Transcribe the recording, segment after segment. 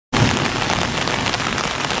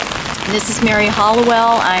This is Mary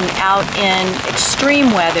Hollowell. I'm out in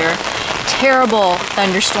extreme weather, terrible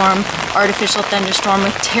thunderstorm, artificial thunderstorm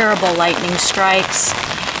with terrible lightning strikes.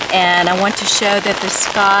 And I want to show that the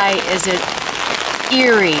sky is an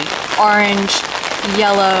eerie orange,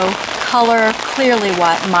 yellow color, clearly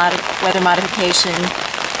weather modification.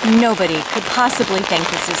 Nobody could possibly think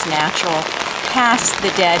this is natural. Past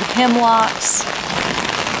the dead hemlocks.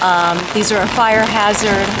 These are a fire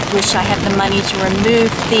hazard. Wish I had the money to remove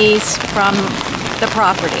these from the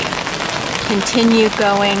property. Continue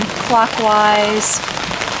going clockwise.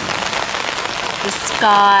 The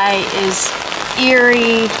sky is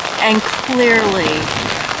eerie and clearly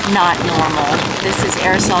not normal. This is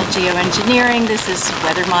aerosol geoengineering. This is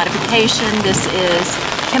weather modification. This is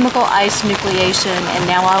chemical ice nucleation. And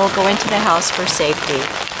now I will go into the house for safety.